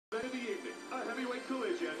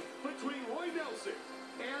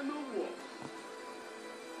and the Wolf.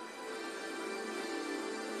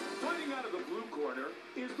 Fighting out of the blue corner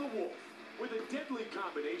is the Wolf. With a deadly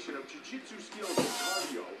combination of jiu-jitsu skills and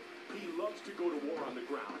cardio, he loves to go to war on the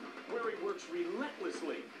ground, where he works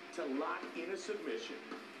relentlessly to lock in a submission.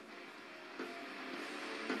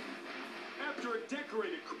 After a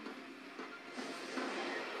decorated...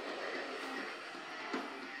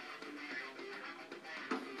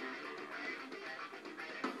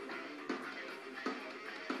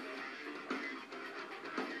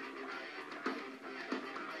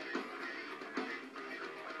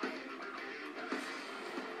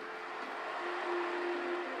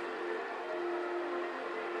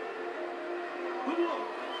 The Wolf,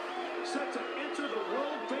 set to enter the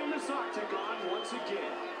world-famous octagon once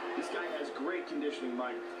again. This guy has great conditioning,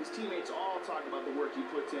 Mike. His teammates all talk about the work he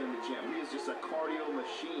puts in the gym. He is just a cardio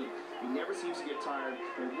machine. He never seems to get tired,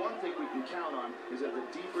 and one thing we can count on is that the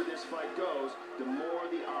deeper this fight goes, the more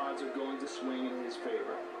the odds are going to swing in his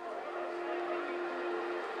favor.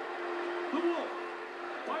 The Wolf,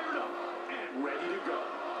 fired up and ready to go.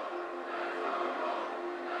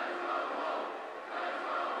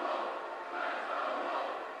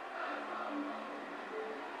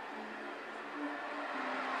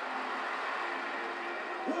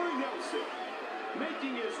 Roy Nelson,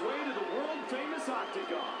 making his way to the world-famous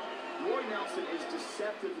octagon. Roy Nelson is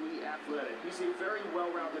deceptively athletic. He's a very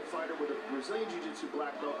well-rounded fighter with a Brazilian Jiu-Jitsu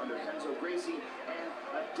black belt under Renzo Gracie and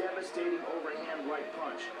a devastating overhand right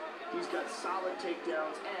punch. He's got solid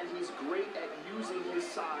takedowns, and he's great at using his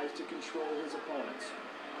size to control his opponents.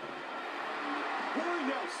 Roy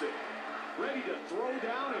Nelson, ready to throw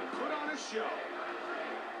down and put on a show.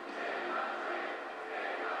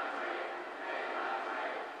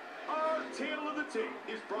 Our Tale of the Tape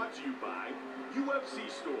is brought to you by UFC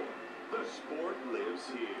Store. The sport lives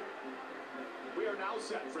here. We are now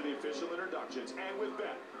set for the official introductions, and with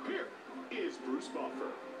that, here is Bruce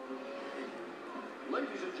Buffer.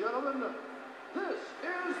 Ladies and gentlemen, this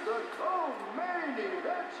is the co-main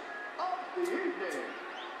event of the evening.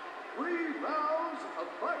 3 rounds of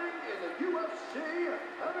fighting in the UFC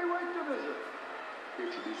heavyweight division.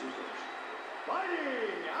 Introducing first.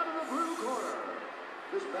 Fighting out of the blue corner.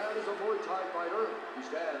 This man is a Muay Thai fighter. He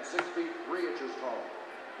stands 6 feet 3 inches tall,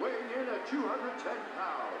 weighing in at 210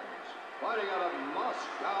 pounds. Fighting out of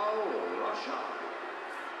Moscow, Russia.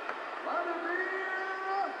 Vladimir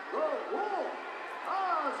the Wolf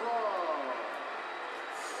Kozlov.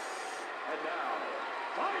 And now,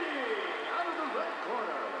 fighting out of the red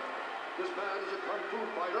corner. This man is a Kung Fu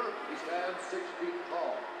fighter. He stands 6 feet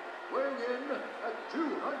tall, weighing in at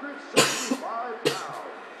 275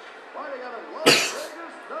 pounds. Fighting out of Las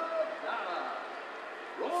Vegas, Nevada.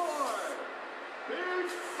 Roy, Big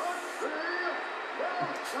Country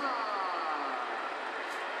Nelson.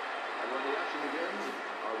 And when the action begins,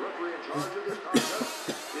 our referee in charge of this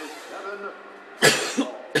contest is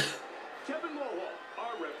Kevin Mohawk,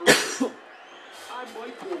 our referee. I'm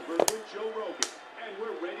Mike Goldberg with Joe Rogan, and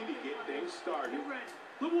we're ready to get things started.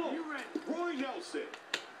 The Wolf, Roy Nelson.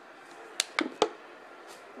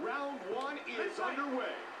 Round 1 is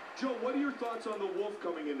underway. Joe, what are your thoughts on the Wolf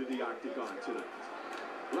coming into the octagon tonight?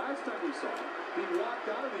 Last time we saw him, he walked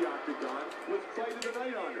out of the octagon with Fight of the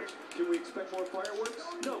Night honors. Can we expect more fireworks?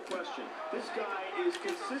 No question. This guy is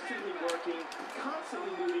consistently working,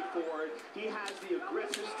 constantly moving forward. He has the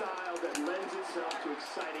aggressive style that lends itself to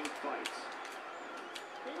exciting fights.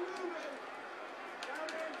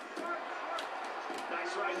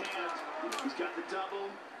 Nice right hand. He's got the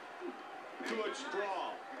double. Good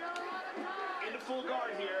sprawl. Into full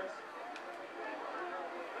guard here.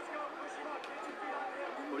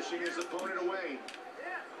 Pushing his opponent away.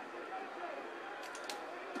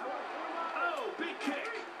 Oh, big kick.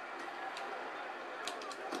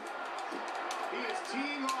 He is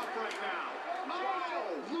teeing off right now.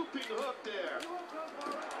 Oh, looping hook there.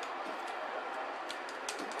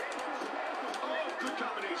 Oh, good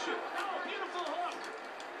combination. Oh, beautiful hook.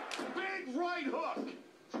 Big right hook.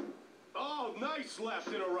 Oh, nice left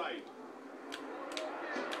and a right.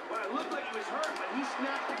 Well, it looked like he was hurt, but he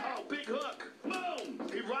snapped. Oh, big hook. Boom.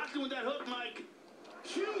 He rocked him with that hook, Mike.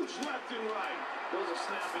 Huge left and right. Those are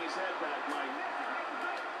snapping his head back, Mike.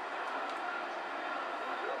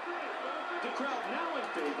 The crowd now in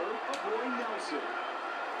favor of Roy Nelson.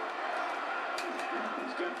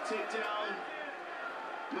 He's got the takedown.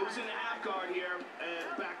 Moves into half guard here and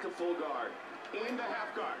back to full guard. Into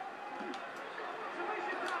half guard.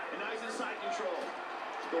 And nice inside control.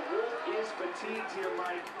 The Wolf is fatigued here,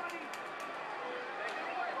 Mike.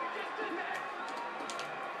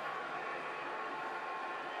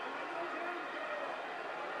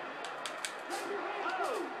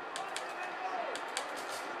 Oh!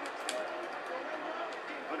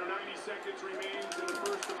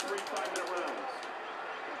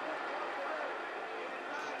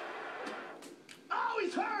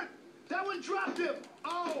 That one dropped him.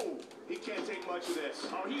 Oh, he can't take much of this.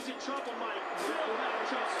 Oh, he's in trouble, Mike. Will that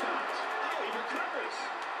just stopped. Oh, he recovers.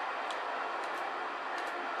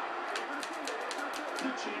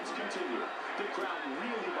 The chants continue. The crowd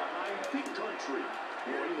really behind Big Country,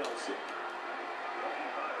 Roy Nelson.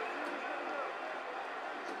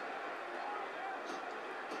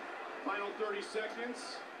 Final 30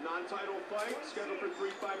 seconds. Non-title fight scheduled for 3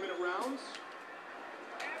 5-minute rounds.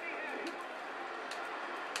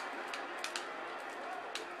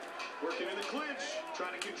 Working in the clinch,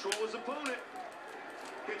 trying to control his opponent.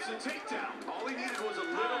 Gets the takedown. All he needed was a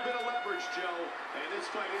little bit of leverage, Joe, and this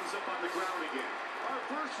fight ends up on the ground again. Our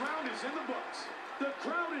first round is in the books. The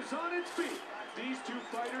crowd is on its feet. These two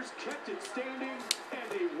fighters kept it standing, and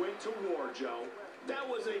they went to war, Joe. That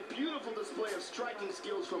was a beautiful display of striking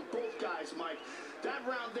skills from both guys, Mike. That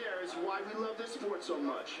round there is why we love this sport so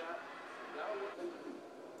much.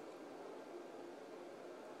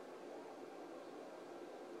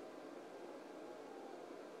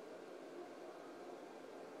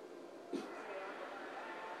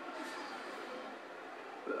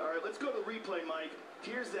 All right, let's go to the replay, Mike.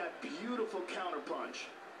 Here's that beautiful counterpunch.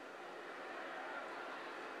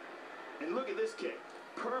 And look at this kick.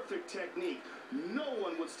 Perfect technique. No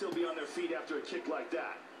one would still be on their feet after a kick like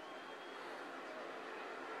that.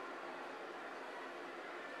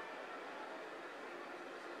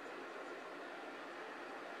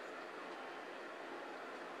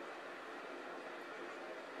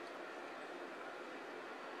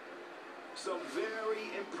 Some very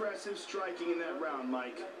impressive striking in that round,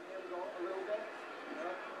 Mike.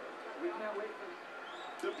 We can't wait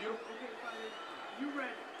for The beautiful. you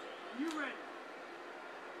ready. You ready.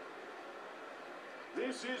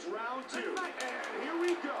 This is round 2, and here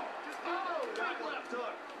we go. Oh, that left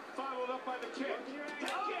hook, followed up by the kick.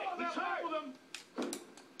 Oh, that hobbled him.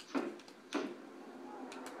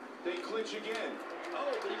 They clinch again.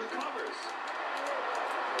 Oh, but he recovers.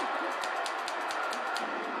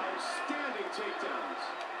 Outstanding takedowns.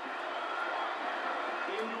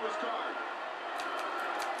 Into his guard.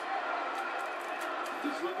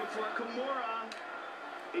 He's looking for a Kimura.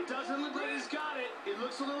 It doesn't look like he's got it. It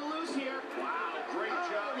looks a little loose here. Wow, great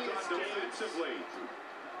job he done escapes. defensively.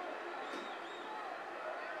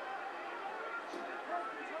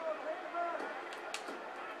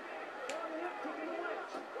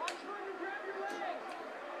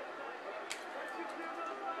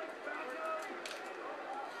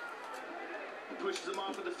 He pushes him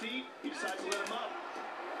off with the feet. He decides to let him up.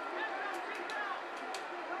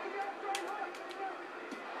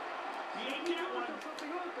 He ain't that one.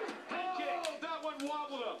 Head kick. Oh, that one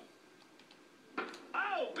wobbled him.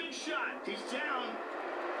 Oh, big shot. He's down.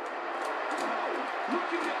 Oh,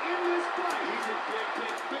 looking to end this fight. He's in big.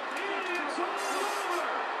 It is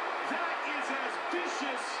over. That is as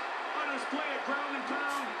vicious a display of ground and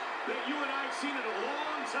pound that you and I have seen in a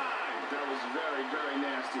long time. That was very, very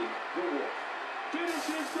nasty. The Wolf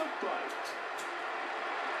finishes the fight.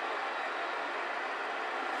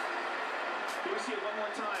 Can we see it one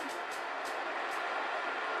more time?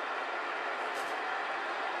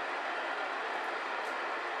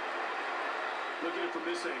 Look at it from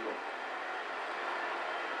this angle.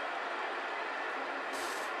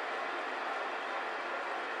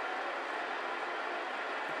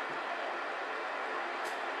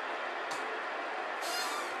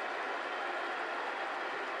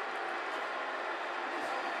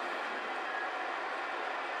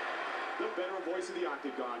 The veteran voice of the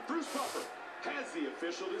Octagon, Bruce Buffer, has the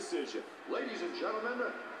official decision. Ladies and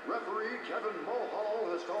gentlemen, referee Kevin Mulhall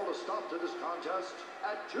has called a stop to this contest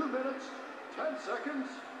at 2 minutes, 10 seconds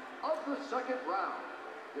of the second round.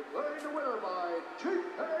 Declaring the winner by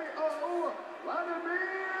TKO, Vladimir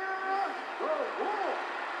the Wolf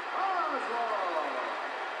Kozlov.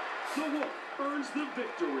 The Wolf earns the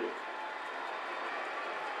victory.